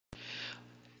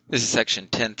This is section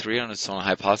 10.3 on its own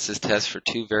hypothesis test for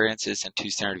two variances and two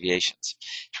standard deviations.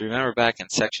 If you remember back in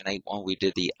section 8.1 we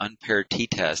did the unpaired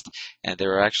T-test, and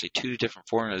there are actually two different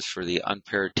formulas for the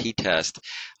unpaired T-test,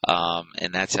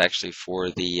 and that's actually for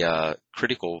the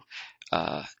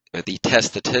the test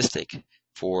statistic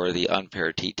for the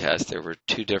unpaired T-test. There were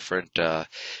two different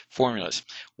formulas.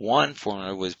 One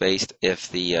formula was based if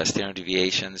the standard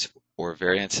deviations or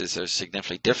variances are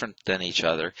significantly different than each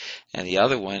other, and the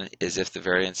other one is if the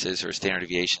variances or standard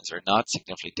deviations are not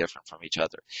significantly different from each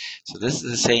other. So this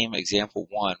is the same example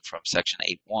 1 from section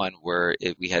 8.1 where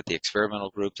we had the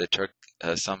experimental group that took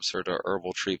some sort of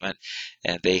herbal treatment,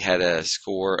 and they had a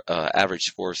score, average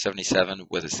score of 77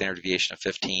 with a standard deviation of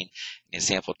 15, and you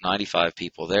sampled 95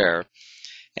 people there.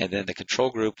 And then the control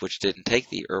group, which didn't take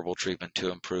the herbal treatment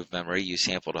to improve memory, you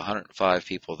sampled 105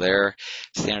 people there,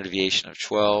 standard deviation of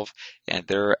 12, and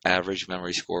their average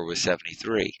memory score was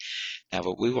 73. Now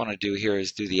what we want to do here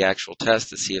is do the actual test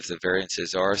to see if the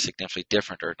variances are significantly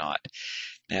different or not.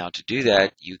 Now to do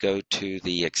that, you go to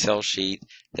the Excel sheet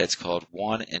that's called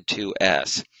 1 and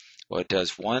 2S. Well, it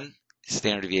does one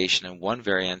standard deviation and one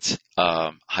variance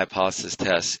hypothesis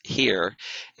test here,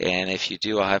 and if you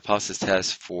do a hypothesis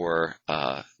test for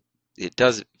it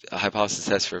does a hypothesis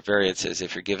test for variances.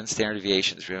 If you're given standard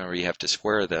deviations, remember you have to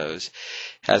square those. It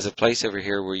has a place over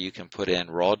here where you can put in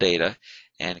raw data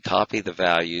and copy the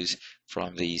values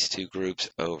from these two groups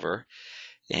over.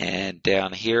 And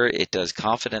down here it does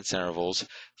confidence intervals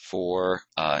for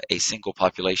a single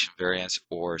population variance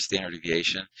or standard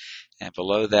deviation, and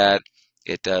below that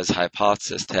it does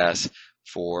hypothesis tests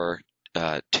for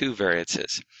two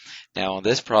variances. Now on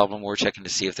this problem we're checking to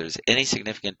see if there's any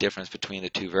significant difference between the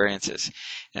two variances,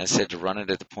 and it said to run it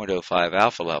at the 0.05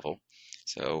 alpha level.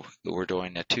 So we're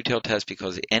doing a two-tailed test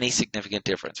because any significant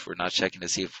difference. We're not checking to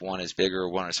see if one is bigger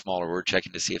or one is smaller. We're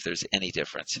checking to see if there's any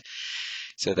difference.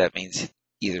 So that means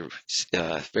either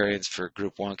variance for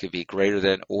group 1 could be greater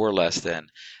than or less than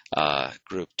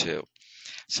group 2.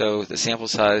 So the sample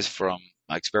size from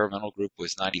my experimental group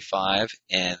was 95,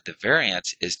 and the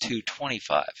variance is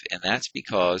 225, and that's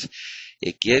because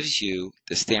it gives you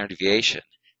the standard deviation,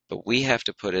 but we have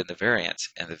to put in the variance,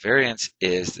 and the variance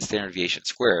is the standard deviation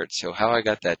squared. So how I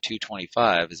got that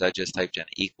 225 is I just typed in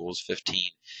equals 15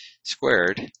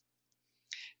 squared,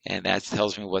 and that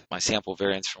tells me what my sample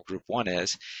variance from group 1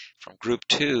 is. From group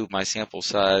 2, my sample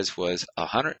size was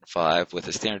 105 with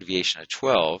a standard deviation of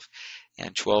 12,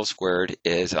 and 12 squared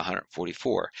is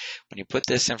 144. When you put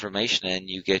this information in,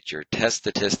 you get your test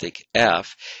statistic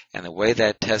F, and the way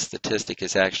that test statistic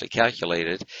is actually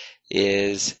calculated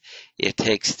is it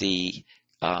takes the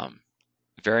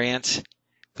variance,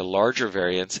 the larger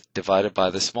variance, divided by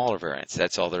the smaller variance.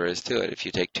 That's all there is to it. If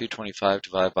you take 225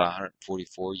 divided by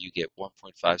 144, you get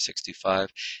 1.5625,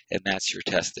 and that's your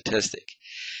test statistic.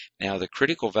 Now the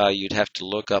critical value you'd have to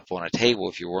look up on a table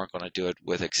if you weren't going to do it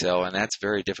with Excel, and that's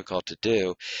very difficult to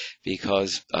do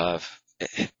because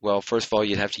well, first of all,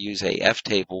 you'd have to use a F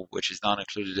table, which is not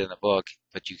included in the book,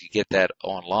 but you could get that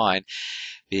online.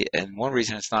 And one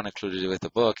reason it's not included with the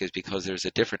book is because there's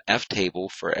a different F table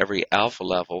for every alpha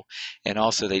level, and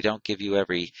also they don't give you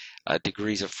every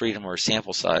degrees of freedom or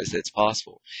sample size that's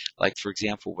possible. Like for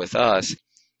example, with us,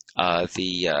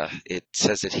 it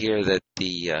says it here that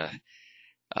the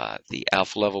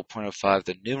alpha level 0.05,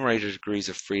 the numerator degrees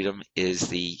of freedom is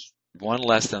the one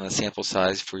less than the sample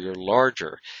size for your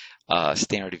larger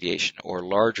standard deviation or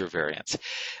larger variance.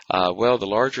 Well, the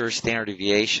larger standard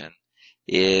deviation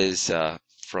is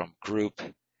from group,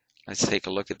 let's take a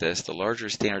look at this, the larger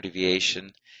standard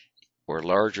deviation or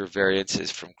larger variance is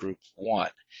from group 1.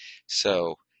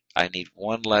 So I need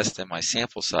one less than my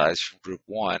sample size from group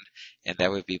 1, and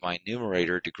that would be my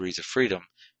numerator degrees of freedom,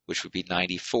 which would be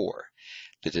 94.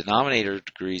 The denominator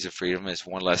degrees of freedom is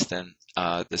one less than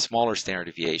the smaller standard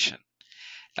deviation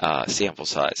sample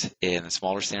size, and the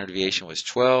smaller standard deviation was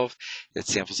 12,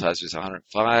 its sample size was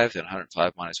 105, and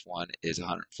 105 minus 1 is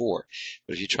 104.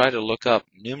 But if you try to look up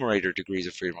numerator degrees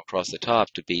of freedom across the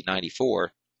top to be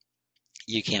 94,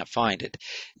 you can't find it.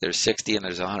 There's 60 and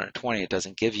there's 120. It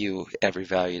doesn't give you every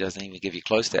value. It doesn't even give you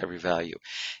close to every value.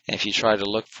 And if you try to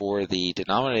look for the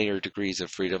denominator degrees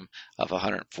of freedom of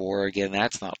 104, again,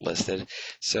 that's not listed.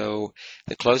 So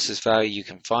the closest value you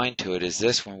can find to it is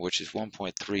this one, which is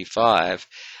 1.35.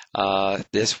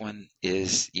 This one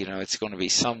is, it's going to be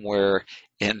somewhere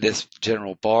in this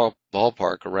general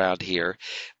ballpark around here,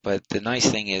 but the nice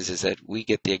thing is that we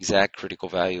get the exact critical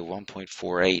value of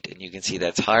 1.48, and you can see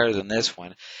that's higher than this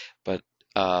one, but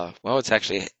well, it's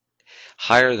actually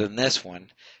higher than this one,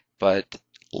 but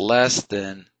less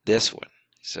than this one.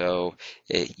 So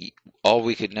all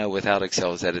we could know without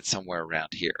Excel is that it's somewhere around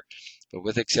here. But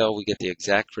with Excel, we get the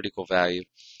exact critical value.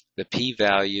 The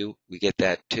p-value, we get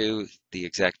that too, the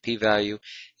exact p-value.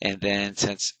 And then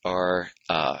since our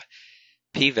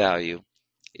p-value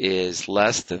is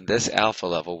less than this alpha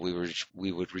level,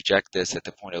 we would reject this at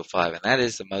the 0.05, and that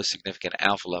is the most significant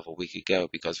alpha level we could go,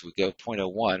 because if we go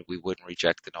 0.01, we wouldn't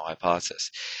reject the null hypothesis.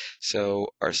 So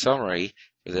our summary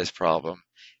for this problem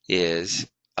is,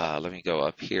 let me go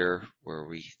up here where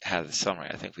we have the summary.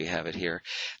 I think we have it here.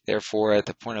 Therefore, at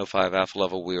the 0.05 alpha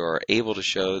level, we are able to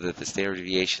show that the standard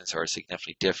deviations are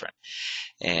significantly different.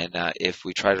 And if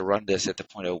we try to run this at the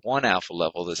 0.01 alpha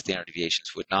level, the standard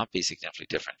deviations would not be significantly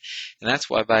different. And that's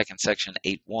why back in section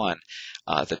 8.1,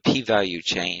 the p-value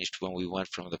changed when we went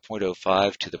from the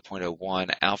 0.05 to the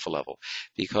 0.01 alpha level.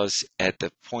 Because at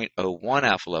the 0.01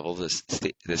 alpha level,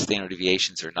 the standard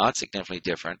deviations are not significantly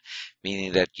different,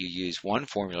 meaning that you use one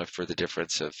formula for the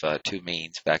difference of two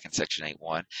means back in section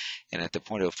 8.1. And at the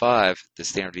 0.05, the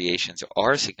standard deviations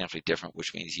are significantly different,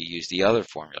 which means you use the other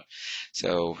formula.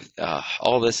 So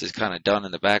all this is kind of done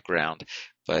in the background,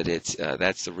 but it's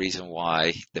that's the reason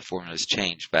why the formulas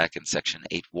changed back in section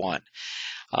 8.1.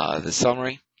 The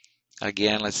summary,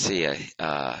 again, let's see.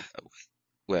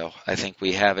 Well, I think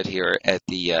we have it here at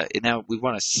the, now we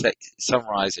want to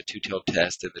summarize a two-tailed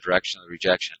test in the direction of the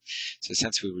rejection. So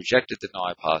since we rejected the null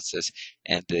hypothesis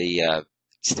and the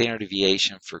standard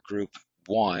deviation for group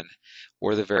 1,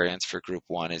 or the variance for group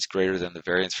 1 is greater than the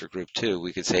variance for group 2,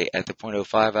 we could say at the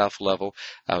 0.05 alpha level,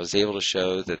 I was able to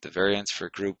show that the variance for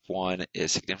group 1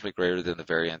 is significantly greater than the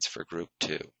variance for group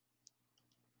 2.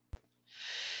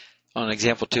 On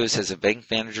example 2, it says a bank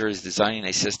manager is designing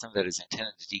a system that is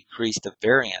intended to decrease the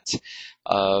variance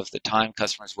of the time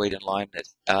customers wait in line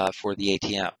for the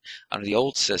ATM. Under the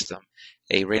old system,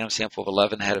 a random sample of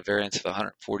 11 had a variance of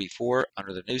 144.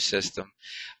 Under the new system,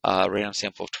 a random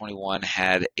sample of 21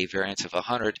 had a variance of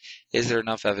 100. Is there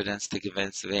enough evidence to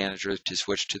convince the manager to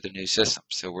switch to the new system?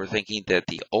 So we're thinking that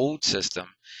the old system,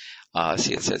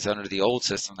 see, it says under the old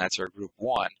system, that's our group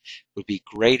 1, would be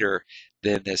greater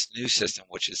than this new system,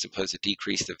 which is supposed to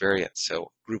decrease the variance.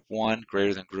 So group 1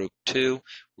 greater than group 2,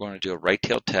 we're going to do a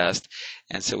right-tailed test.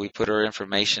 And so we put our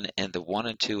information in the 1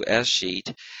 and 2 S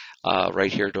sheet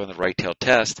right here doing the right-tailed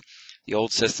test. The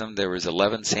old system, there was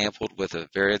 11 sampled with a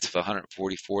variance of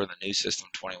 144. In the new system,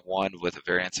 21 with a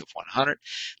variance of 100.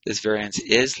 This variance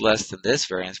is less than this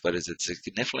variance, but is it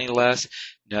significantly less?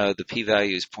 No, the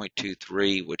p-value is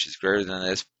 0.23, which is greater than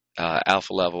this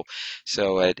alpha level.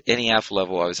 So at any alpha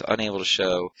level, I was unable to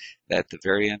show that the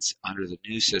variance under the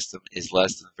new system is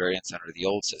less than the variance under the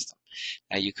old system.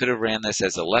 Now you could have ran this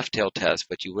as a left-tailed test,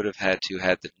 but you would have had to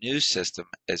have the new system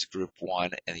as group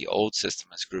 1 and the old system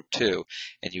as group 2,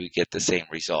 and you would get the same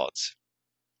results.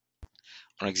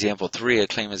 On example 3, a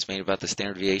claim is made about the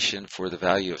standard deviation for the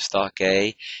value of stock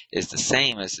A is the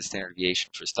same as the standard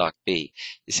deviation for stock B.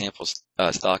 You sample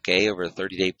stock A over a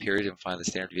 30-day period and find the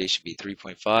standard deviation to be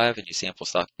 3.5, and you sample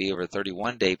stock B over a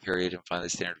 31-day period and find the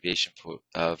standard deviation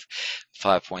of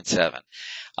 5.7.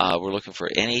 We're looking for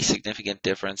any significant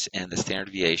difference in the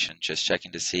standard deviation, just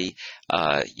checking to see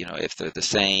if they're the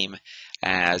same,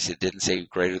 as it didn't say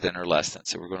greater than or less than.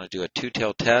 So we're going to do a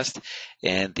two-tailed test,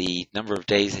 and the number of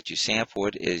days that you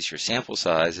sampled is your sample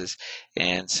sizes.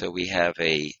 And so we have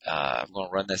I'm going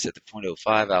to run this at the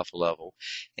 0.05 alpha level,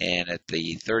 and at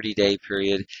the 30-day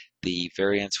period, the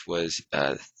variance was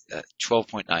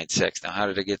 12.96. Now, how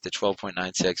did I get the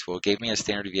 12.96? Well, it gave me a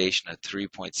standard deviation of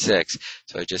 3.6,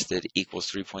 so I just did equals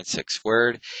 3.6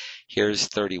 squared. Here's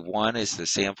 31 is the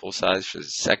sample size for the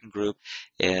second group,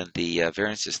 and the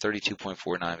variance is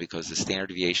 32.49 because the standard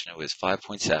deviation was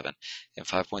 5.7, and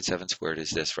 5.7 squared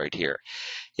is this right here.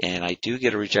 And I do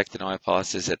get a rejected null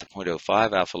hypothesis at the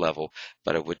 0.05 alpha level,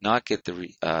 but I would not get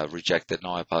the rejected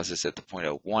null hypothesis at the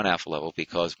 0.01 alpha level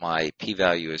because my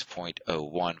p-value is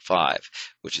 0.015,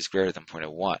 which is greater than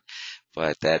 0.01.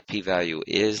 But that p-value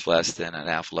is less than an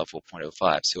alpha level of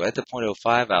 0.05. So at the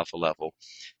 0.05 alpha level,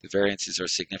 the variances are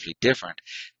significantly different.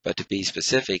 But to be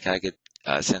specific, I could,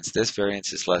 since this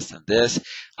variance is less than this,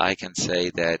 I can say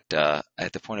that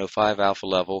at the 0.05 alpha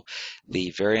level,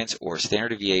 the variance or standard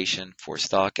deviation for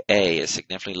stock A is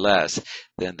significantly less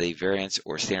than the variance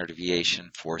or standard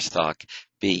deviation for stock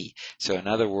B. So in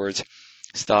other words,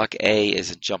 stock A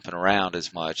isn't jumping around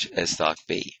as much as stock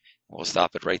B. We'll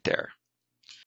stop it right there.